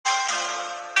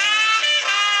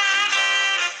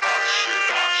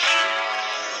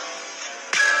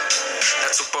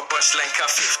super punchline cut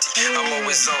 50. I'm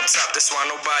always on top, that's why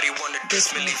nobody wanna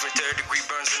diss me. Leaving third degree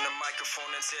burns in the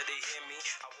microphone until they hear me.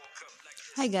 I woke up like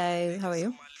Hi guys, how are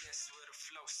you?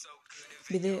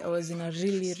 I was in a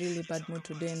really bad mood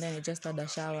today, and then I just had a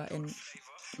shower and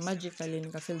magically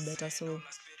I feel better. So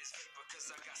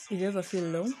if you ever feel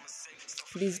low,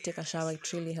 please take a shower.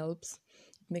 It really helps.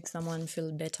 It makes someone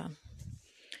feel better.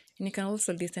 And you can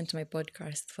also listen to my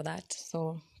podcast for that.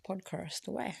 So podcast,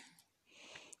 where?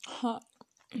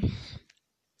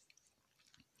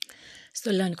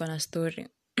 So leo niko na story.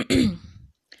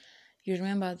 You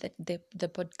remember that the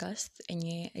podcast and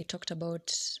I talked about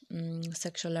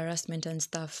sexual harassment and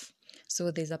stuff.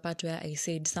 So there's a part where I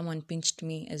said someone pinched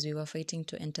me as we were fighting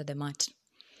to enter the mat.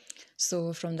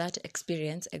 So from that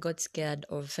experience, I got scared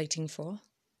of fighting for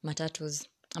matatus.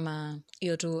 Ama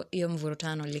hiyo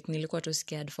mvurutano, like nilikuwa too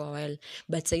scared for a while,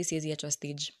 but sai siwezi acha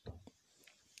stage.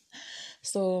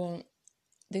 So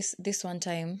this one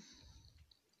time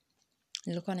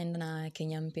nilikuwa naenda na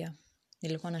Kenya Mpya.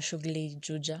 Nilikuwa na shughuli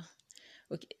Juja.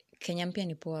 Okay, Kenya Mpya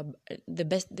ni poa. The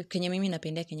best Kenya mimi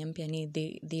napendea Kenya Mpya ni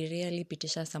they really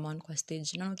pitisha someone kwa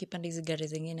stage. Unaona ukipanda hizi gari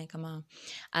zingine kama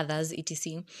others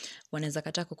etc wanaweza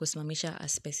kataa kukusimamisha a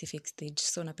specific stage.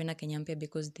 So napenda Kenya Mpya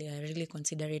because they are really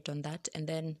considerate on that, and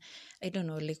then I don't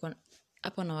know, like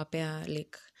hapo nawapea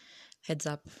like heads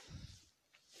up.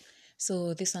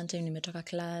 So this one time nimetoka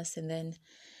class and then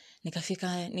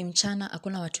nikafika, ni mchana,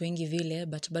 hakuna watu wengi vile,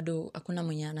 but bado hakuna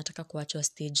mwenye anataka kuachwa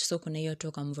stage, so kuna hiyo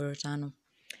tu kamvurutano.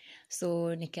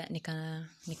 So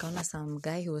nikaona some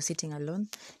guy who was sitting alone,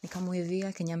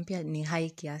 nikamuivia. Kenya Mpya ni high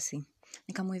kiasi,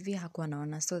 nikamuivia, hakuwa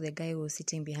naona. So the guy who was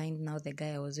sitting behind, now the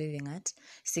guy I was waving at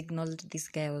signaled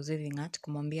this guy I was waving at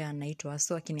kumwambia anaitwa.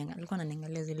 So alikuwa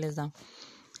ananiangalia zile za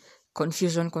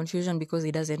confusion because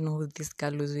he doesn't know who this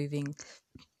girl was waving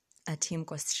at him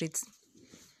kwa streets.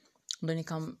 Ndo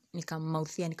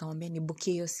nikamouthia, nikamwambia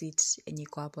nibukie hiyo seat yenye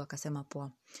iko hapo. Akasema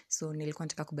poa. So nilikuwa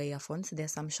nataka kubuy earphones. There are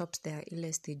some shops there,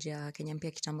 ile stage ya Kenya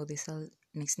Mpya kitambo, they sell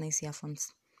nice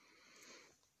earphones.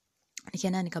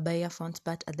 Nikaenda nikabuy earphones,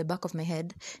 but at the back of my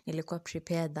head nilikuwa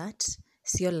prepared that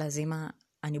sio lazima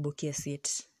anibukie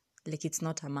seat, like it's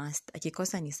not a must.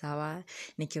 Akikosa ni sawa,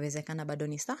 nikiwezekana bado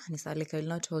ni sawa. Like I will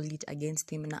not hold it against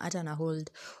him, na hata na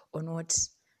hold on what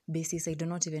basis I do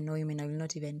not even know him and I will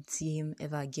not even see him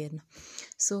ever again.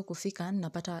 So kufika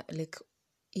napata like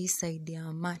east side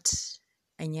ya mat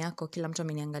enye yako, kila mtu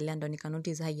ameniangalia, ndo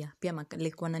nikanotice haya pia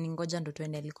like wananingoja ndo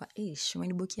tuende. Alikuwa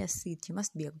umenibukia seat, you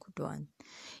must be a good one,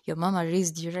 your mama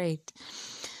raised you right.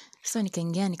 So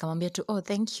nikaingia nikamwambia tu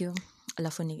thank you.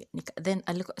 Alafu then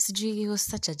sijui, he was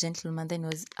such a gentleman. Then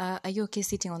was are you okay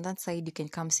sitting on that side? You can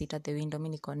come sit at the window.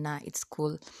 Mimi niko it's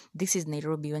cool. This is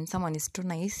Nairobi. When someone is too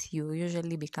nice, you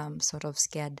usually become sort of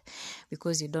scared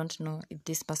because you don't know if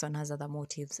this person has other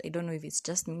motives. I don't know if it's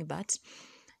just me, but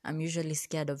I'm usually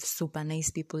scared of super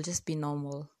nice people. Just be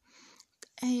normal.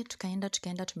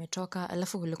 Tukaenda tumetoka.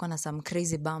 Alafu kulikuwa na some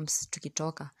crazy bumps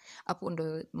tukitoka. Hapo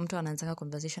ndo mtu anaanza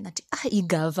conversation ati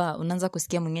igava, unaanza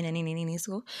kusikia mwingine nini.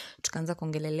 So tukaanza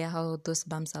kuongelelea how those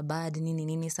bumps are bad,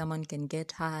 nini, someone can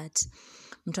get hurt.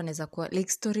 Mtu anaweza kuwa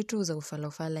like story tu za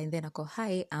ufala, and then ako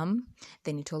hi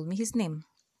then he told me his name.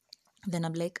 Then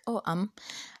I'm like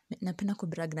napenda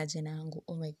kubrag na jina yangu.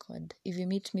 Oh my god, if you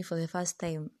meet me for the first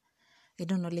time, I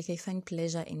don't know, like I find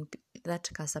pleasure in that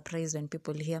surprise when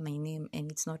people hear my name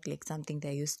and it's not like something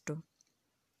they're used to.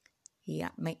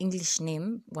 Yeah, my English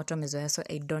name, watu wamezoea, so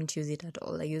I don't use it at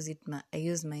all. I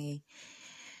use my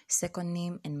second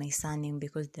name and my surname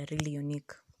because they're really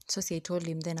unique. So I told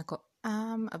him, then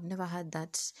I've never heard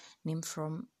that name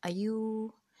from, are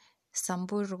you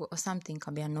Samburu or something?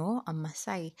 Kambia no, I'm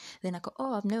Masai. Then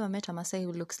I've never met a Masai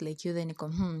who looks like you. Then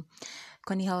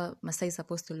kwani how Masai is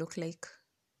supposed to look like?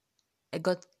 I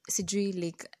got sijui,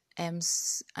 like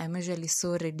I'm usually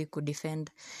so ready to defend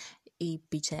a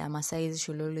picture ya Masais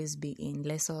should always be in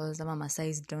lessons. Ama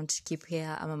Masais don't keep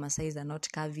hair, ama Masais are not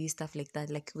curvy, stuff like that.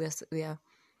 Like we are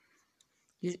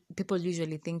people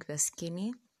usually think we're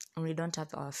skinny and we don't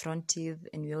have our front teeth,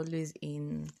 and we're always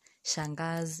in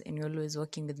shangas, and we're always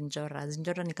working with njoras.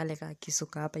 Njora ni kale ka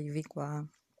kisuka hapa hivi kwa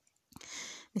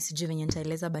nisijui venye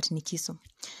nitaeleza, but ni kiso.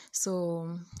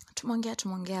 So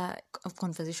tumeongea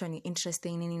conversation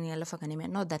interesting nini, alafu akaniambia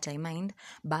not that I mind,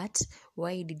 but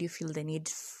why did you feel the need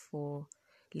for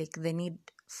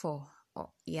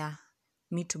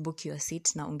me to book your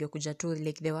seat na ungekuja tu,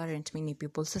 like there weren't many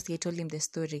people. So I told him the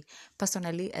story.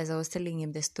 Personally, as I was telling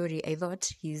him the story, I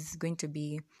thought he's going to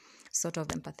be sort of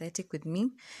empathetic with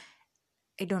me.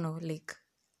 I don't know, like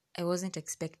I wasn't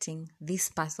expecting this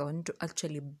person to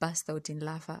actually burst out in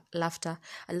laughter.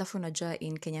 Alafu unajua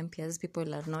in Kenyan peers,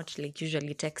 people are not like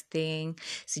usually texting,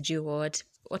 sijui what.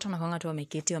 Watu wanakuanga tu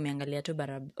wameketi, wameangalia tu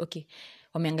okay,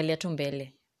 wameangalia tu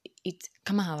mbele.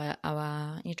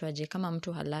 Kama itwaje, kama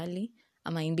mtu halali,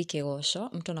 ama imbi kegosho,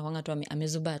 mtu anakuanga tu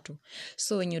amezuba tu.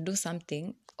 So when you do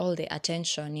something, all the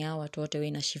attention ya watu wote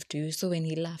ina shift to you. So when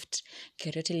he laughed,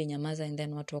 kereti linyamaza and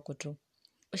then watu wako tu.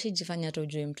 Ushijifanya tu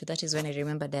ujue mtu. That is when I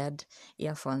remembered I had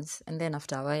earphones. And then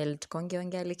after a while,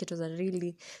 tukaongea like it was a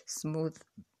really smooth,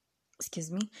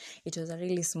 it was a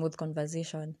really smooth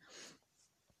conversation.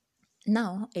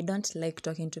 Now, I don't like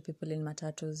talking to people in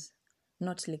matatus.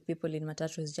 Not like people in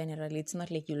matatus generally. It's not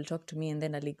like you'll talk to me and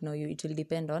then I'll ignore you. It will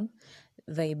depend on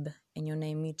vibe and your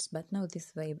name it. But now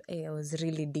this vibe, I was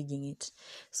really digging it.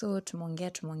 So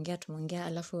tumeongea.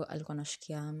 Alafu alikuwa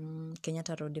anashukia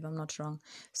Kenyatta Road, if I'm not wrong.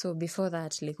 So before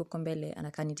that, like huko mbele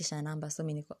anakanitisha namba. So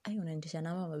mimi niko, unanitisha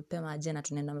namba, mapema aje na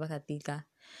tunaenda mpaka Thika.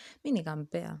 Mimi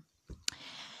nikampea.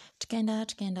 Tukaenda,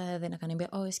 then akaniambia,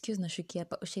 excuse, nashukia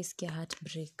hapa, ushaisikia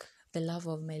heartbreak. The love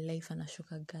of my life,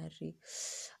 anashuka gari.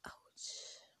 Ouch.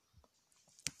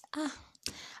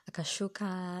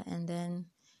 Akashuka, and then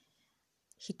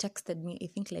he texted me, I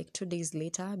think like 2 days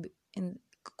later. In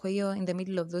the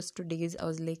middle of those 2 days, I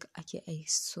was like, okay, I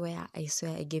swear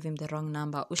I gave him the wrong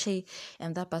number. Ushay,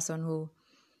 I'm that person who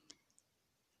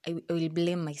I will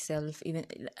blame myself. Even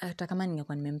hata kama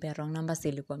ningekuwa nimempea wrong number, si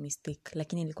ilikuwa mistake.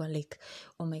 Lakini ilikuwa like,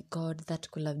 oh my god, that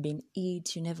could have been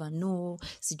it. You never know.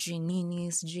 Sijui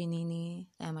nini.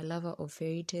 I am a lover of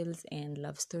fairy tales and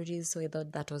love stories, so I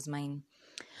thought that was mine.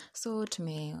 So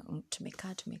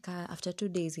tumekaa. After 2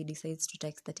 days, he decides to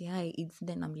text that, hi.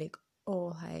 Then I'm like,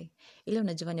 oh, hi. Ile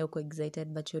unajifanya uko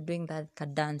excited, but you're doing that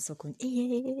kadance.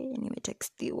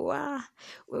 Nimetextiwa.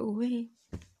 Wewe.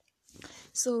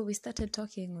 So we started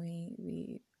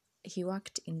talking. He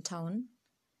worked in town,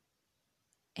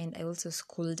 and I also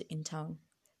schooled in town.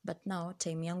 But now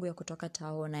time yangu ya kutoka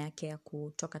tao na yake ya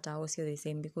kutoka tao sio the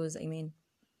same, because he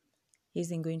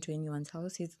isn't going to anyone's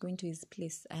house. He's going to his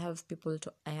place. I have people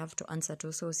I have to answer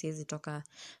to, so siwezi toka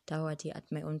tao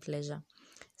at my own pleasure.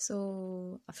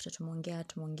 So after tumeongea,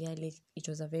 like it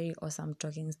was a very awesome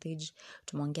talking stage.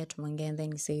 Tumeongea, and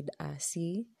then he said,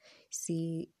 see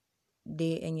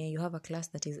day enye you have a class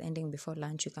that is ending before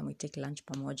lunch, you can take lunch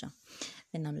pamoja.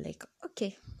 Then I'm like,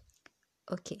 okay.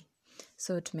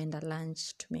 So tumeenda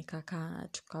lunch, tumekaka,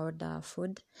 tukaorder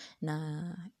food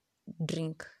na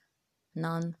drink,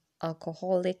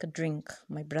 non-alcoholic drink,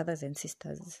 my brothers and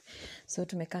sisters. So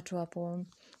tumekaa tu hapo,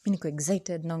 mimi niko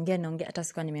excited, naongea hata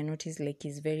sikuwa nimenotice like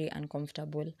he's very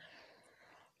uncomfortable.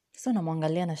 So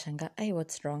namwangalia na shanga,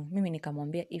 what's wrong? Mimi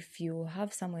nikamwambia, if you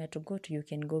have somewhere to go to, you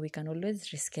can go, we can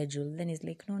always reschedule. Then he's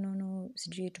like, no,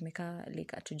 sijui tumekaa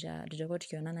like hatujakuwa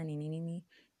tukionana nini.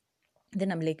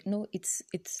 Then I'm like, no, it's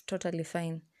totally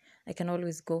fine. I can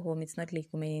always go home. It's not like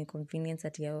my inconvenience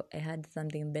that I had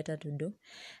something better to do.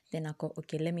 Then I go,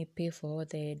 okay, let me pay for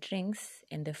the drinks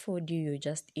and the food, you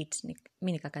just eat.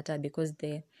 Mimi nikakataa, because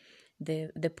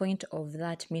the point of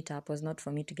that meetup was not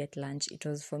for me to get lunch. It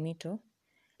was for me to,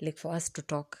 like, for us to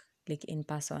talk, like, in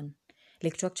person.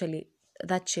 Like, to actually,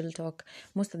 that chill talk.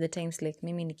 Most of the times, like,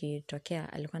 mimi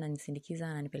nikitokea, alikuwa ananisindikiza,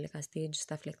 ananipeleka stage,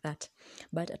 stuff like that.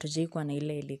 But atujai kuwa na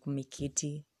ile, like,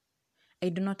 umeketi. I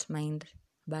do not mind.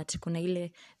 But kuna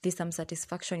ile, there's some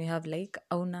satisfaction you have, like,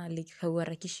 auna, like,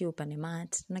 hauharakishi upande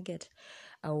mat, naget,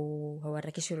 au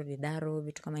hauharakishi rudidaro,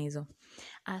 vitu kama hizo.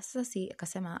 Sasa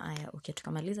akasema, okay,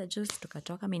 tukamaliza juice,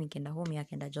 tukatoka, mimi nikaenda home,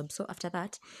 yake enda job. So after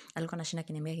that, alikuwa anashinda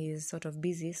akiniambia he is sort of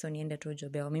busy, so niende tu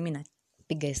job yao. Mimi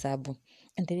napiga hesabu.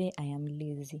 And today I am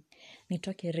lazy.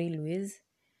 Nitoke railways,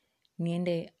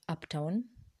 niende uptown.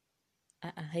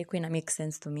 Haikuwa ina make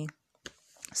sense to me.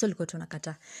 So liko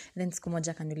tunakata. Then siku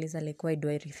moja akaniuliza like, why do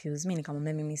I refuse? Mimi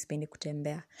nikamwambia mimi sipendi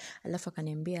kutembea. Alafu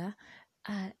akaniambia,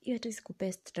 hiyo hata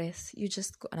isikupee stress. You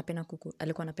just go,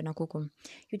 alikuwa anapenda kuku.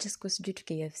 You just go sijui to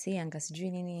KFC, anga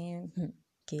sijui nini,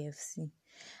 KFC.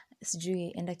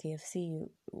 Sijui enda KFC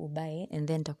ubuy and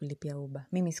then takulipia Uber.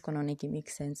 Mimi siko naona it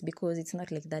makes sense, because it's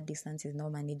not like that distance is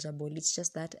not manageable. It's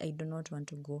just that I do not want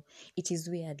to go. It is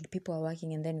weird. People are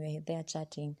working and then we're there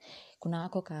chatting. Kuna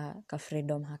hako ka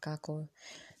freedom hakako.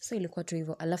 So ilikuwa tu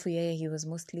hivyo. Alafu yeye, he was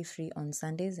mostly free on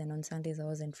Sundays, and on Sundays I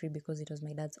wasn't free because it was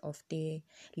my dad's off day.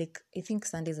 Like, I think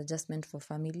Sundays are just meant for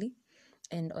family.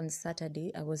 And on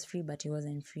Saturday, I was free, but he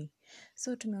wasn't free.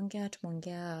 So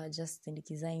tumeongea, just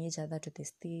sindikizing each other to the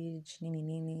stage,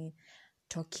 nini,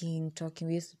 talking.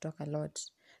 We used to talk a lot.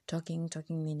 Talking,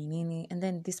 nini. And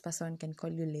then this person can call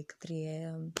you like 3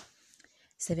 a.m.,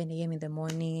 7 a.m. in the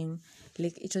morning.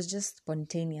 Like, it was just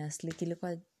spontaneous. Like,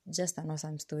 ilikuwa just an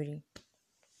awesome story.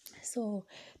 So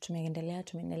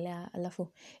tumeendelea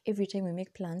alafu every time we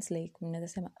make plans like mnaweza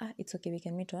sema it's okay, we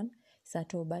can meet on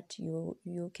Saturday, but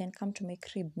you can come to my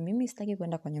crib. Mimi sitaki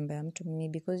kwenda kwa nyumba ya mtu mimi,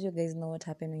 because you guys know what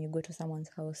happen when you go to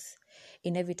someone's house.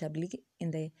 Inevitably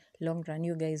in the long run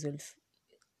you guys will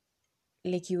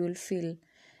you will feel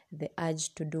the urge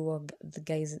to do what the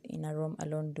guys in a room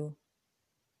alone do.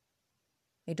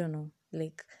 I don't know,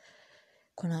 like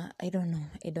I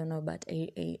don't know, but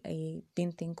I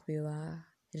didn't think we were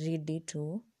ready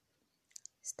to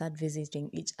start visiting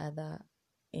each other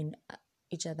in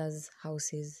each other's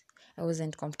houses. I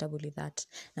wasn't comfortable with that,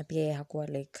 na pia yeye hakuwa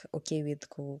like okay with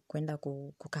kwenda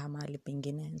kukaa mahali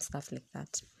pengine and stuff like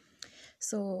that.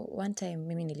 So one time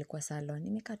mimi nilikuwa salon,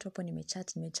 nimekaa tu hapo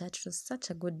nimechat. It was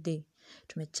such a good day.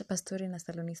 Tumechapa story na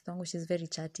salonist wangu, she's very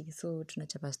chatty, so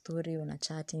tunachapa story,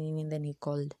 unachat nini, then he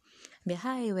called me,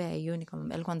 hi where are you,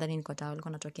 nikamwambia, alikuwa ndani niko tao,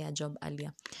 alikuwa natokea job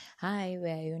earlier. Hi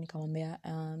where are you, nikamwambia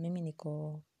mimi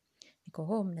niko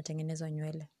home natengenezwa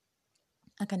nywele.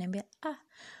 Akaniambia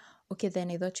okay,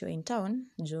 then I thought you were in town,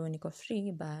 jo niko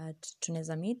free but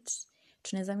tunaweza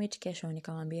meet kesho.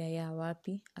 Nikamwambia yeah,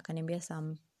 wapi? Akaniambia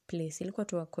some place, ilikuwa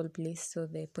tu a cool place. So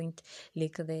the point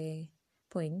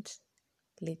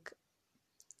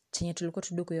chenye tulikuwa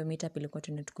tuduku hiyo meetup ilikuwa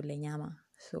tunatukule nyama.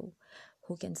 So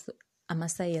who can a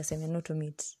Masai aseme no to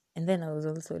meet? And then I was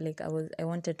also like I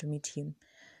wanted to meet him,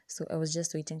 so I was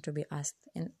just waiting to be asked.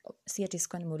 And si ati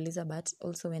sikuwa nimeuliza, but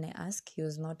also when I asked he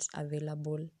was not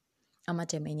available. Ama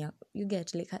temenya, you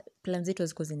get like plans zetu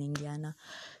ziko zinaingiana.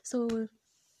 So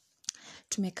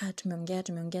tumekaa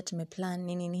tumeplan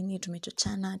nini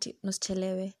tumechochana ati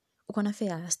nusichelewe, uko na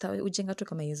fare hasta ujenga tu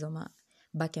kama hizo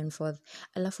back and forth.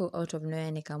 Alafu out of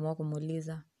nowhere nikaamua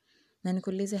kumuuliza, na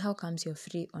nikuulize, how comes you're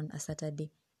free on a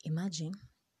Saturday? Imagine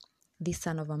this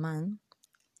son of a man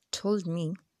told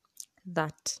me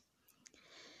that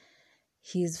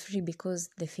he is free because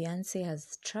the fiance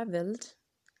has traveled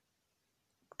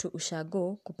to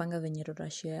Ushago kupanga venye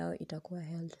rorashio yao itakuwa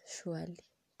held. Surely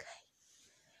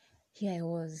here I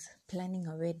was planning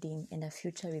a wedding and a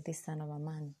future with this son of a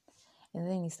man, and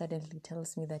then he suddenly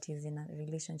tells me that he's in a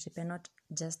relationship, and not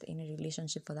just in a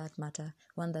relationship for that matter,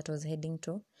 one that was heading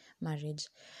to marriage.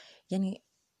 Yani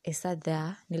I sat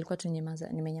there, nilikuwa tu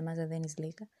nimenyamaza. Then he's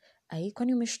like,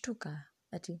 kwani umeshtuka?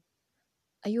 Ati,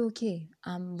 are you okay?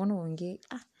 Mbona uongee?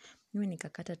 Mimi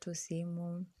nikakata tu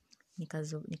simu,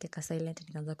 nikeka silent,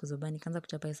 nikaanza kuzuba, nikaanza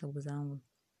kuchapa hesabu zangu.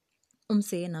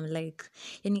 And I'm like,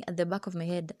 yani at the back of my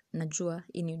head najua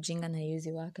ini ujinga na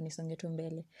haiwezi work, nisonge tu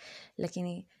mbele,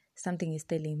 lakini something is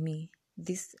telling me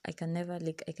this I can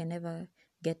never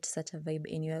get such a vibe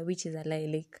anywhere, which is a lie.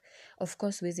 Like of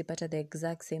course huwezi pata the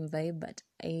exact same vibe, but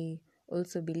I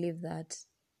also believe that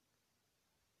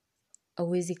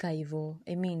hauwezi kaa hivyo.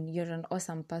 I mean, you're an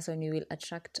awesome person, you will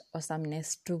attract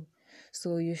awesomeness too,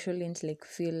 so you shouldn't like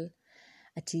feel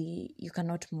ati you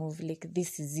cannot move, like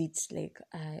this is it, like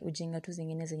ujinga tu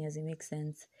zingine zenye make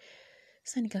sense.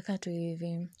 So nikakaa tu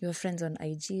hivi, your friends on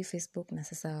IG, Facebook na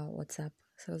sasa WhatsApp.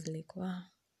 So I was like, wow,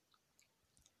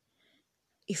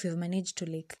 if you've managed to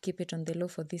like keep it on the low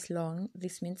for this long,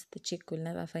 this means the chick will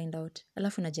never find out.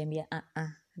 Alafu najiambia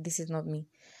this is not me.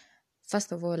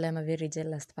 First of all, I'm a very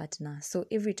jealous partner, so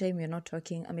every time you're not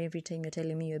talking, every time you're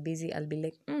telling me you're busy, I'll be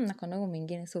like nakona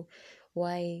mwingine. So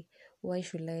why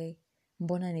should I,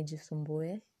 mbona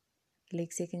nijisumbue?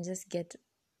 Like so I can just get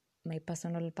my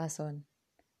personal person,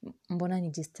 mbona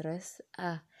nijistress?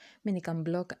 Mi nikam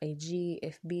block IG,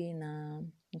 FB na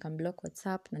nikam block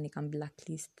WhatsApp na nikam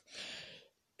blacklist.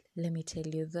 Let me tell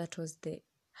you, that was the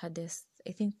hardest,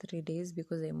 I think 3 days,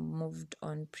 because I moved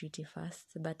on pretty fast,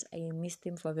 but I missed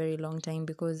him for a very long time,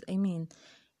 because I mean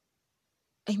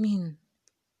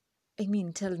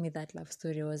tell me that love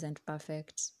story wasn't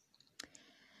perfect.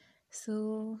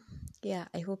 So yeah,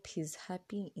 I hope he's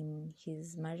happy in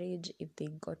his marriage. If they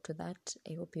got to that,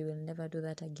 I hope he will never do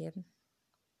that again.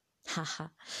 Haha.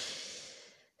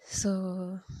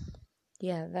 So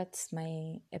yeah, that's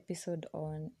my episode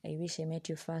on I Wish I Met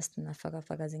You First na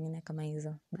faga zingine kama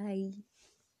hizo. Bye.